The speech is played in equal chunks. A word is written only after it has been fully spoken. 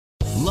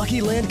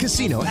Lucky Land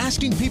Casino,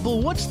 asking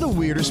people, what's the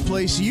weirdest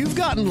place you've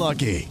gotten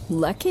lucky?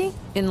 Lucky?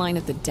 In line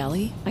at the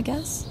deli, I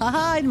guess?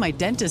 Aha, in my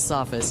dentist's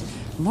office.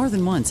 More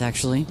than once,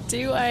 actually.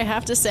 Do I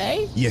have to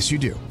say? Yes, you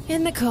do.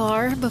 In the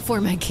car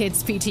before my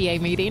kids' PTA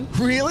meeting.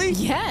 Really?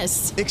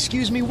 Yes.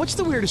 Excuse me, what's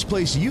the weirdest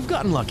place you've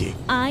gotten lucky?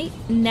 I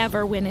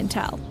never win and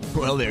tell.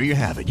 Well, there you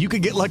have it. You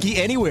can get lucky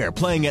anywhere,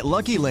 playing at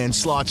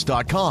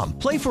LuckyLandSlots.com.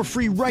 Play for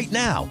free right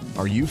now.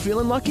 Are you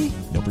feeling lucky?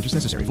 No purchase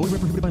necessary. Void where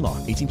prohibited by law.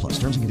 18 plus.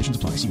 Terms and conditions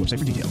apply. See website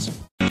for details.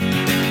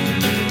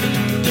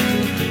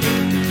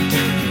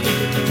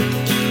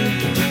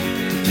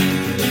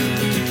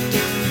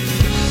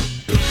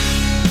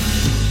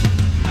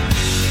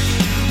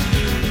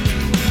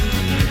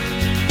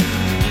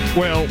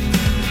 Well,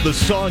 the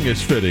song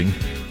is fitting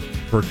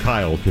for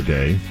Kyle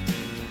today.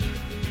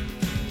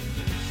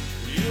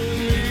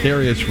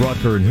 Darius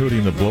Rucker and Hootie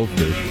and the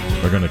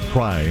Blowfish are going to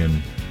cry,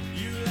 and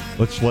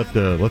let's let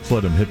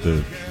him hit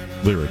the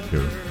lyric here.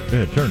 Go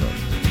ahead, turn up.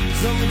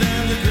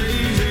 Sometimes you're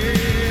crazy,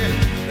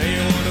 and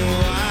you wonder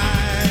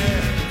why.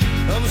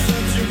 I'm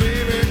such a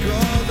baby,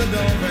 'cause the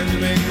Dolphins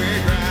make me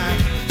cry.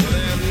 So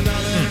there's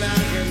nothing I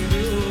can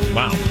do.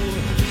 Wow.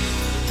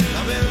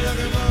 I've been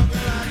looking for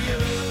like you.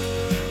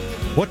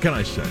 What can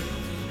I say?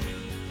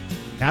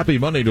 Happy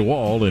Monday to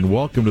all, and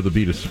welcome to the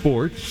Beat of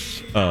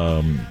Sports.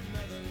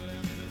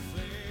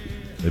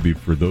 Maybe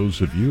for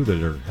those of you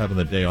that are having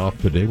the day off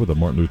today with the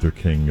Martin Luther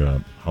King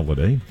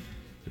holiday,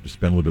 to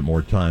spend a little bit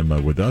more time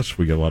with us.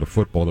 We got a lot of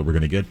football that we're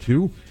going to get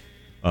to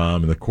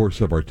in the course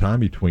of our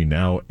time between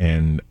now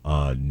and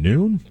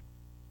noon.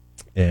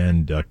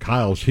 And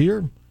Kyle's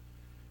here,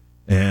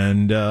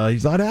 and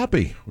he's not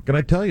happy. What can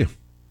I tell you?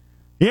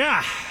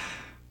 Yeah.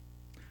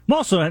 I'm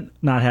also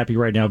not happy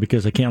right now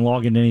because I can't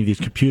log into any of these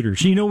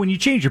computers. You know, when you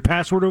change your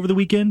password over the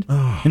weekend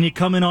and you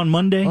come in on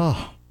Monday?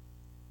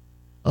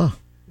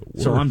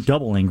 So I'm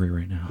double angry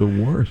right now. The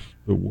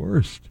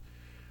worst.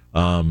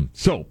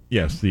 So,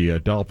 yes, the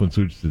Dolphins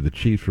lose to the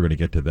Chiefs. We're going to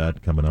get to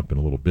that coming up in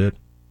a little bit.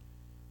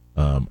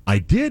 So I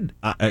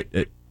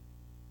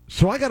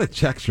got a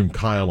text from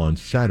Kyle on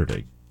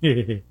Saturday.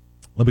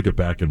 Let me go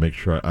back and make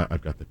sure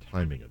I've got the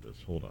timing of this.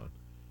 Hold on.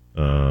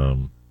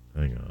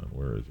 Hang on.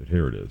 Where is it?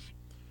 Here it is.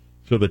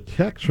 So the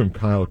text from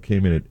Kyle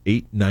came in at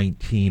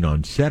 8:19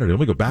 on Saturday.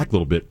 Let me go back a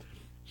little bit.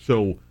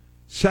 So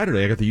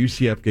Saturday, I got the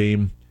UCF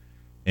game,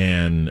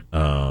 and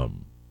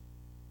I'm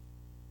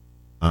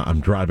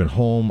driving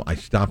home. I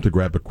stopped to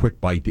grab a quick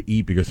bite to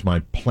eat because my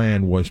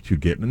plan was to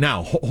get...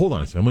 Now, hold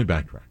on a second. Let me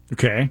backtrack.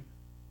 Okay.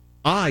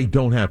 I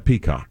don't have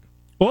Peacock.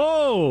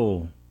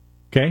 Oh!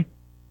 Okay.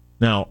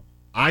 Now,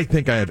 I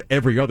think I have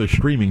every other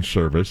streaming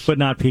service. But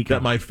not Peacock.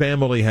 That my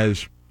family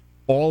has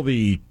all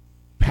the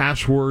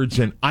passwords,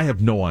 and I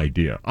have no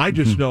idea. I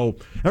just know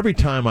every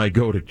time I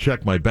go to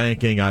check my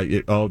banking,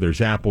 there's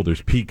Apple,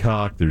 there's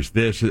Peacock, there's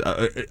this.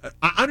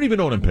 I don't even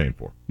know what I'm paying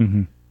for.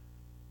 Mm-hmm.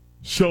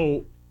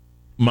 So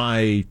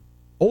my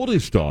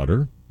oldest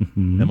daughter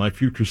and my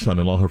future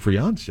son-in-law, her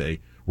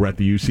fiance, were at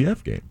the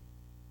UCF game.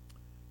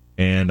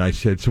 And I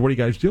said, so what are you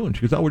guys doing?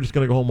 She goes, we're just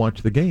going to go home and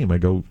watch the game. I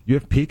go, you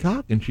have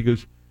Peacock? And she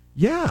goes,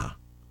 yeah.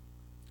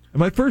 And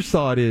my first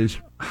thought is,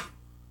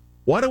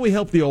 why don't we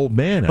help the old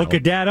man out? Hook a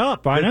dad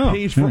up, I know.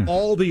 Pays for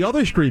all the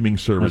other streaming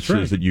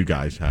services that you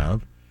guys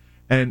have.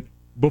 And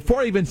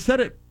before I even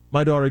said it,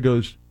 my daughter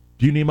goes,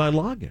 do you need my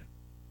login?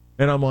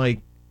 And I'm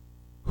like,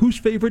 whose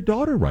favorite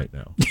daughter right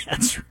now?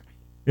 That's right.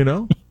 You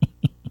know?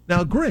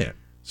 Now, Grant.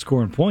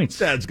 Scoring points.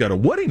 Dad's got a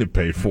wedding to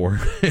pay for.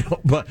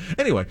 But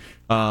anyway,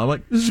 I'm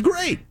like, this is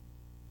great.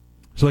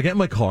 So I get in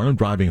my car and I'm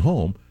driving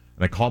home.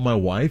 And I call my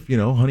wife,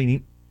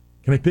 honey,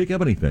 can I pick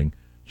up anything?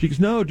 She goes,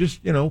 no,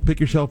 just, pick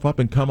yourself up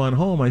and come on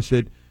home. I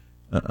said,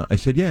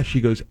 yeah. She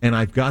goes, and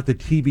I've got the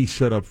TV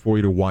set up for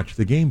you to watch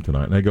the game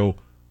tonight. And I go,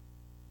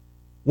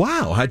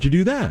 wow, how'd you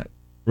do that?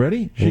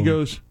 Ready? She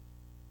goes,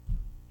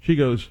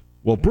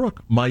 well,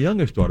 Brooke, my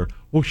youngest daughter,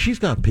 well, she's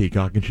got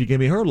Peacock, and she gave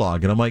me her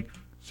log. And I'm like,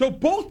 so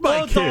both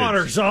my kids.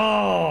 Daughters,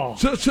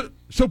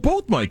 So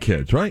both my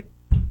kids, right?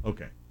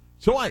 Okay.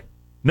 So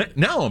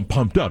now I'm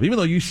pumped up, even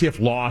though UCF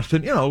lost,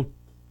 and,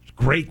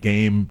 great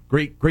game,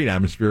 great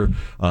atmosphere,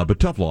 but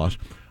tough loss.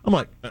 I'm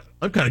like,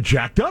 I'm kind of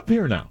jacked up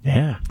here now.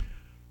 Yeah.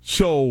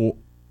 So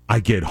I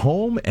get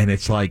home, and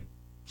it's like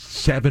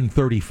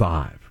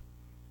 7:35.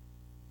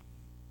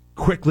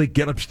 Quickly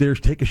get upstairs,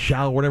 take a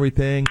shower and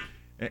everything,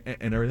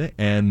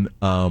 and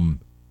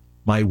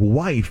my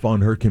wife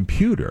on her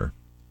computer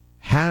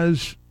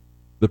has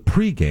the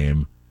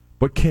pregame,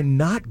 but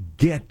cannot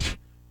get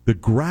the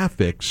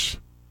graphics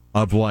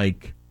of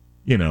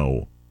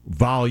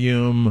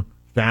volume,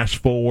 fast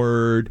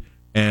forward,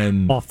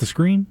 and off the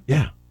screen?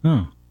 Yeah.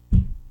 Oh.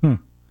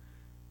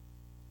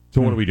 So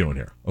what are we doing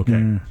here?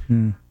 Okay.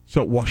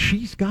 So while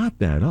she's got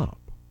that up,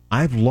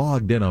 I've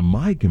logged in on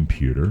my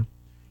computer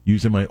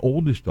using my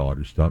oldest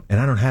daughter's stuff, and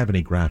I don't have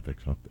any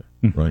graphics up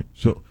there, right?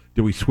 So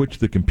do we switch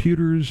the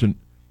computers? And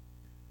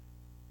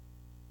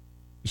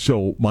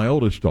so my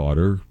oldest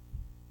daughter,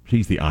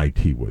 she's the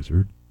IT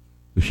wizard,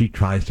 so she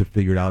tries to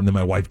figure it out, and then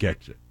my wife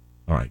gets it.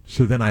 All right.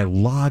 So then I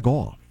log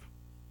off.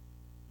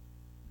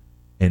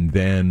 And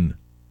then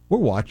we're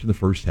watching the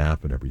first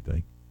half and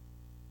everything.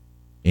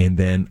 And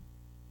then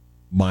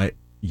my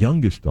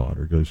youngest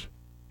daughter goes,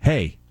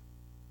 "Hey,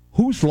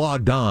 who's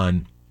logged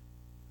on?"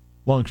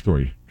 Long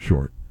story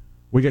short,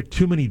 we got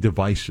too many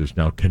devices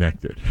now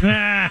connected.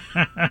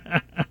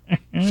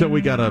 So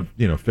we got to,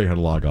 figure out how to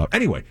log off.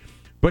 Anyway,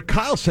 but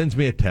Kyle sends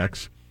me a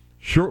text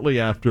shortly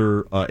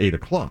after 8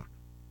 o'clock.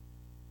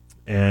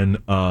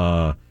 And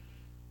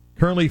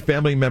currently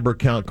family member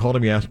count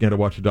called me asking how to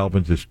watch the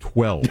Dolphins is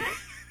 12.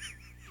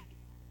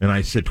 And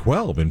I said,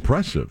 12?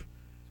 Impressive.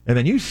 And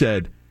then you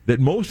said that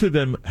most of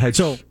them had...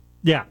 So,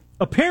 yeah,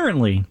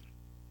 apparently...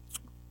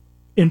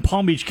 in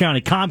Palm Beach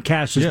County,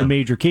 Comcast is the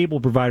major cable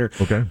provider.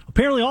 Okay.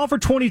 Apparently, all for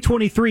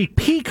 2023,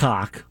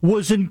 Peacock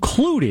was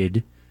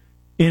included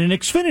in an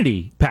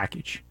Xfinity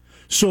package.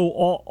 So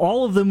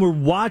all of them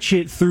would watch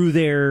it through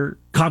their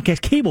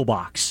Comcast cable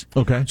box.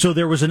 Okay. So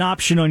there was an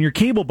option on your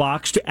cable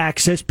box to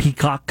access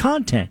Peacock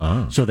content.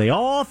 So they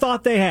all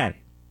thought they had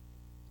it.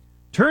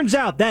 Turns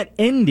out that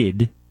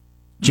ended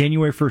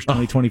January 1st,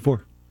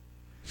 2024.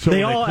 So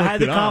they all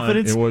had the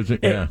confidence, it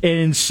wasn't,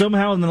 and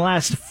somehow in the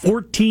last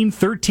 14,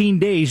 13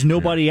 days,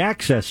 nobody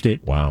accessed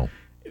it. Wow.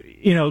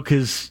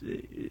 Because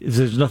if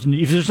there's nothing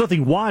if there's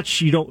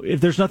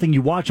nothing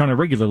you watch on it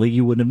regularly,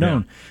 you wouldn't have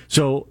known.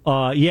 So,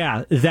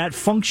 that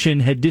function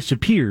had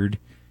disappeared,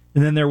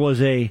 and then there was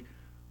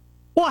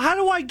well, how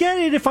do I get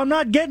it if I'm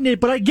not getting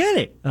it, but I get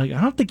it? I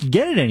don't think you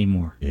get it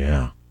anymore.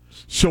 Yeah.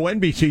 So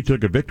NBC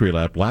took a victory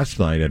lap last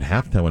night at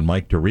halftime when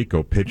Mike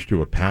Tirico pitched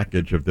to a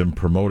package of them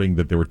promoting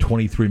that there were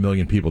 23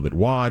 million people that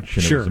watch,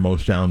 and it was the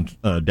most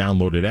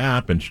downloaded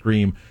app and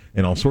stream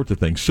and all sorts of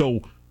things.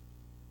 So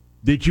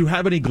did you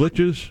have any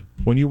glitches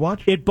when you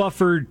watched? It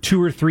buffered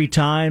 2 or 3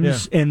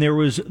 times, and there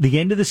was the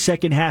end of the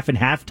second half and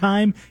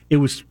halftime. It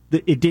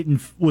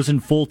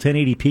wasn't full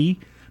 1080p,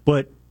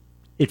 but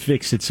it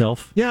fixed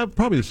itself. Yeah,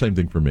 probably the same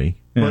thing for me.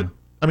 Yeah. But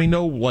I mean,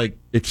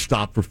 it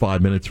stopped for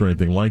 5 minutes or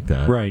anything like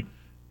that. Right.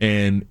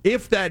 And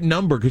if that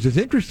number, because it's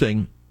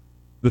interesting,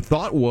 the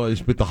thought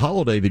was with the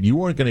holiday that you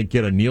weren't going to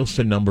get a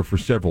Nielsen number for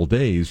several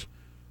days,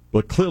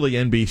 but clearly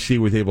NBC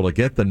was able to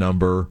get the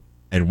number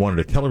and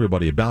wanted to tell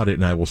everybody about it.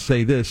 And I will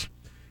say this,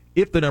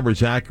 if the number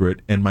is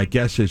accurate, and my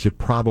guess is it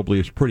probably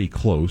is pretty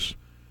close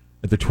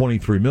at the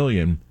 23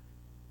 million,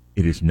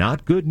 it is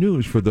not good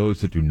news for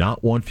those that do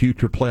not want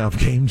future playoff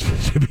games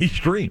to be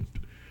streamed.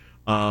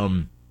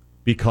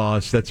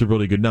 Because that's a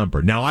really good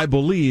number. Now, I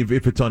believe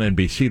if it's on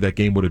NBC, that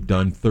game would have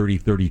done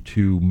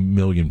 32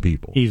 million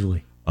people.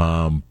 Easily.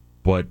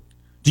 But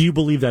do you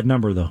believe that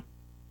number, though?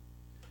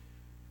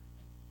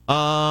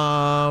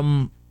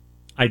 I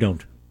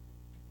don't.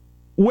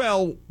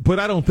 Well,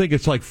 but I don't think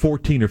it's like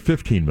 14 or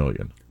 15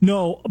 million.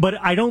 No, but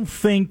I don't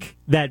think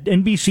that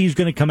NBC is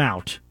going to come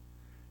out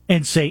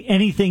and say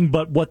anything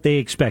but what they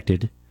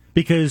expected,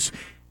 because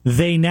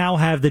they now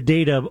have the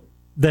data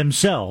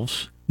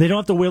themselves. They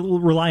don't have to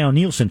rely on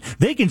Nielsen.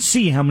 They can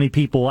see how many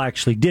people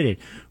actually did it.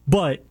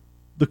 But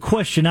the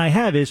question I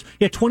have is,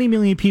 20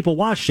 million people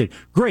watched it.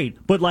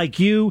 Great. But like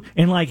you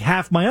and like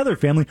half my other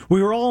family,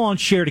 we were all on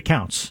shared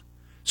accounts.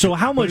 So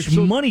how much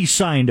money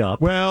signed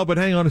up? Well, but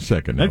hang on a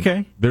second. Now.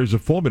 Okay. There's a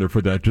formula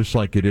for that, just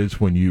like it is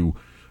when you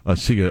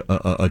see a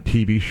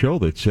TV show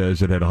that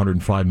says it had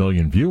 105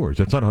 million viewers.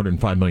 That's not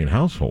 105 million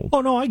households. Oh,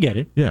 no, I get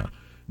it. Yeah.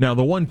 Now,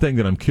 the one thing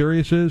that I'm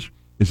curious is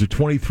the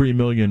 23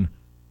 million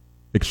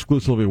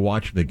exclusively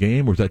watching the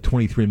game, or is that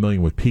 23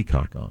 million with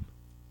Peacock on?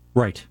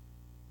 Right.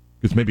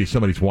 Because maybe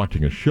somebody's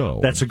watching a show.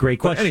 That's a great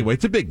question. But anyway,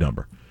 it's a big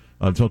number.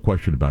 There's no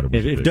question about it.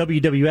 If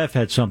WWF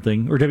had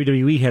something, or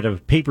WWE had a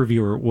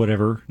pay-per-view or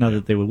whatever, not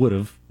that they would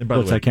have,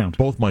 what's that count?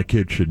 Both my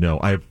kids should know.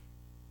 I have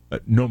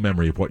no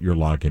memory of what your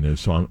login is,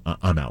 so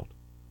I'm out.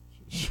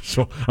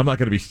 So I'm not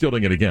going to be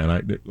stealing it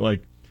again. The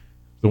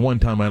one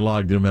time I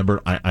logged in,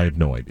 remember, I have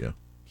no idea.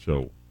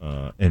 So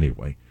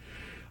anyway.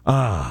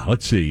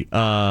 Let's see.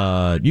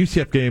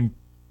 UCF game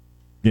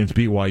against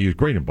BYU,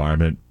 great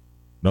environment,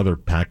 another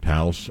packed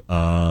house,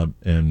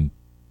 and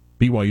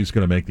BYU's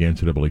going to make the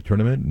NCAA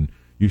tournament, and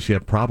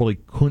UCF probably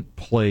couldn't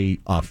play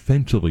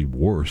offensively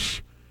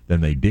worse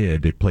than they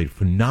did. They played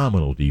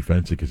phenomenal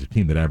defense because a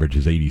team that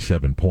averages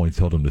 87 points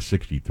held them to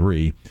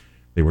 63.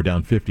 They were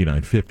down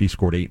 59-50,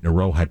 scored 8 in a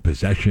row, had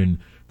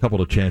possession, a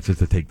couple of chances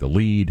to take the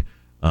lead,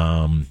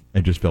 and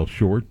just fell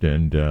short.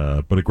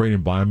 But a great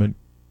environment.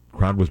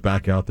 Crowd was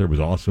back out there, was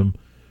awesome,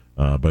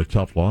 but a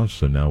tough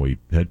loss. And now we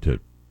head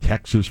to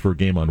Texas for a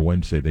game on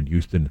Wednesday, then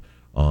Houston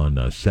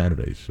on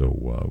Saturday.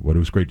 So, it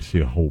was great to see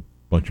a whole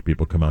bunch of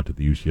people come out to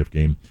the UCF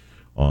game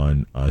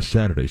on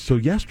Saturday. So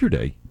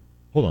yesterday,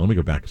 hold on, let me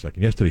go back a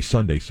second. Yesterday,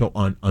 Sunday. So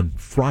on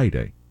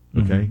Friday,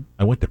 okay,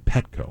 I went to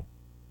Petco.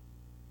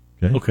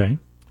 Okay.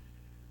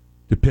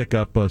 To pick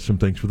up some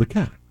things for the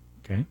cat.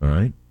 Okay. All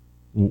right.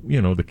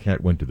 The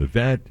cat went to the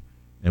vet,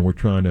 and we're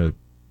trying to,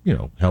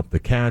 help the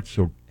cat,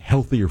 so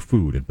healthier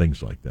food and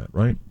things like that,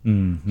 right?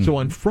 Mm-hmm. So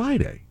on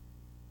Friday,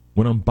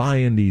 when I'm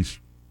buying these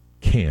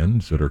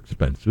cans that are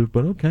expensive,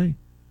 but okay,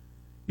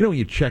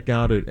 you check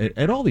out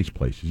at all these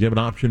places, you have an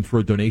option for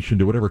a donation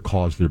to whatever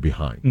cause they're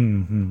behind.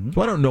 Mm-hmm.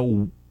 So I don't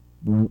know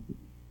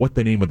what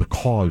the name of the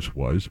cause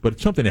was, but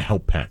it's something to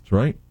help pets,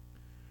 right?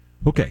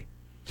 Okay.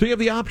 So you have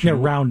the option.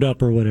 Yeah, round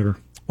up or whatever.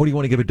 Or do you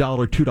want to give $1, $2,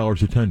 or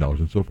 $10,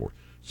 and so forth?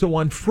 So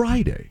on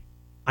Friday,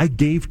 I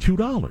gave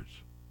 $2.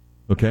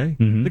 Okay?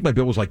 I think my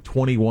bill was like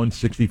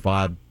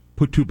 $21.65.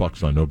 Put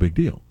 $2 on, no big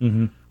deal.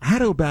 I had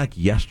to go back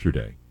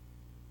yesterday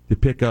to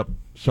pick up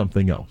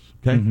something else.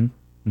 Okay?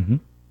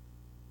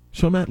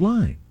 So I'm at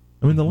line.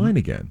 I'm in the line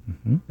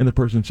again. And the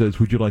person says,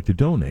 would you like to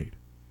donate?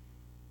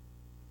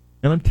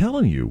 And I'm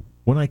telling you,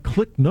 when I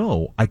clicked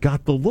no, I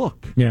got the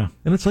look. Yeah.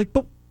 And it's like,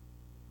 but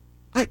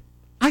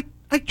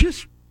I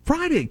just,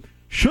 Friday,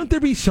 shouldn't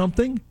there be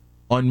something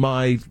on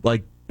my,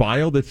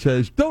 bio that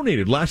says,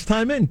 donated last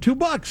time in,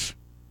 $2?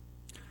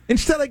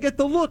 Instead, I get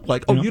the look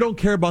like, oh, you don't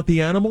care about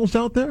the animals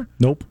out there?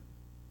 Nope.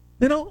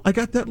 I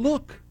got that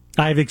look.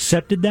 I've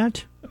accepted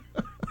that.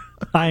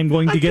 I am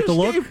going to get the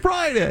look. I just gave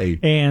Friday.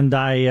 And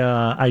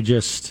I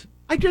just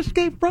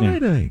gave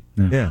Friday.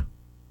 Yeah.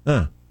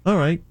 All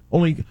right.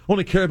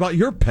 Only care about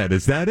your pet.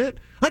 Is that it?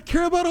 I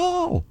care about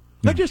all.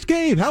 I just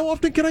gave. How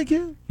often can I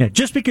give? Yeah,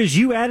 just because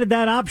you added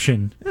that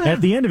option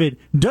at the end of it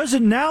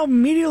doesn't now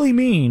immediately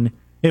mean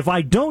if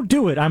I don't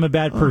do it, I'm a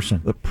bad person.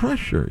 The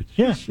pressure.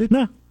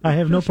 I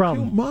have no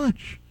problem. Too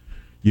much.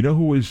 You know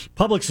who was...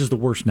 Publix is the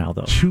worst now,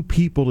 though. 2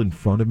 people in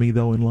front of me,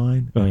 though, in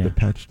line at the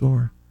pet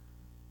store.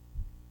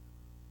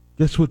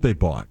 Guess what they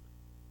bought?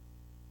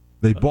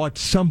 They bought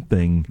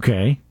something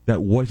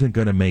that wasn't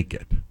going to make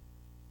it.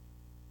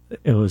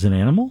 It was an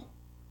animal?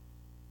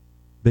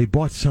 They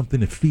bought something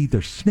to feed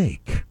their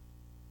snake.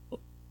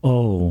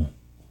 Oh.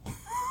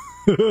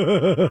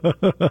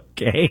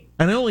 Okay.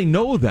 And I only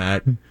know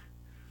that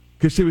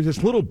because there was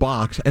this little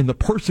box, and the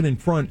person in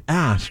front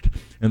asked,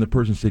 and the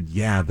person said,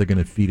 yeah, they're going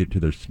to feed it to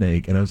their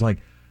snake. And I was like,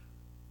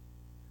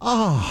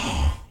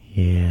 oh.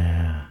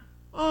 Yeah.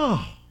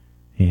 Oh.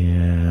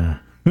 Yeah.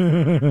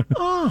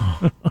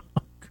 Oh.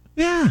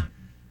 Yeah.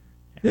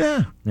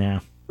 Yeah. Yeah.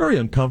 Very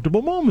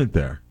uncomfortable moment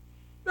there.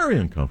 Very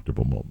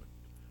uncomfortable moment.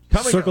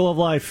 Circle of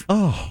life.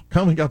 Oh,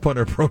 coming up on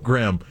our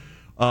program,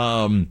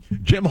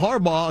 Jim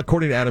Harbaugh,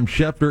 according to Adam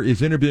Schefter,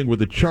 is interviewing with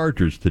the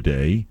Chargers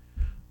today.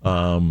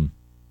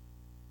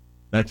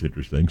 That's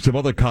interesting. Some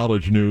other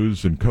college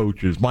news and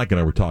coaches. Mike and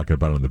I were talking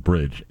about it on the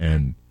bridge.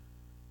 And,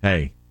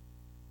 hey,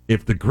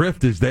 if the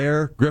grift is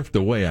there, grift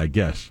away, I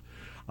guess.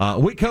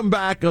 We come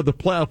back of the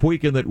playoff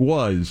weekend that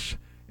was.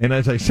 And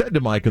as I said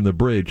to Mike on the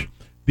bridge,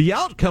 the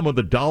outcome of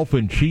the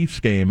Dolphins-Chiefs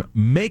game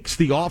makes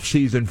the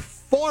offseason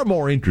far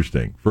more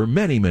interesting for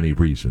many, many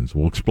reasons.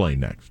 We'll explain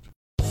next.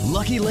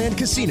 Lucky Land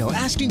Casino,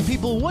 asking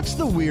people, what's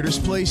the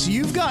weirdest place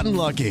you've gotten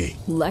lucky?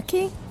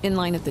 Lucky? In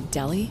line at the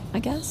deli, I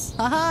guess?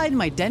 Aha, in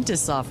my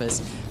dentist's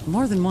office.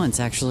 More than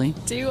once, actually.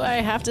 Do I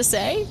have to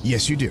say?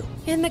 Yes, you do.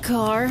 In the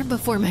car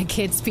before my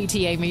kids'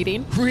 PTA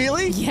meeting.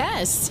 Really?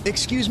 Yes.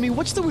 Excuse me,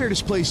 what's the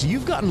weirdest place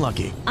you've gotten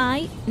lucky?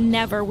 I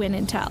never win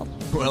and tell.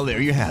 Well, there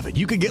you have it.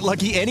 You can get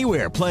lucky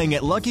anywhere, playing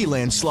at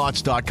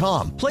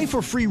LuckyLandSlots.com. Play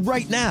for free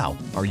right now.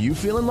 Are you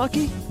feeling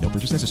lucky? No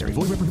purchase necessary.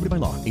 Void where prohibited by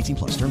law.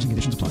 18+. Terms and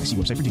conditions apply. See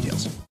website for details.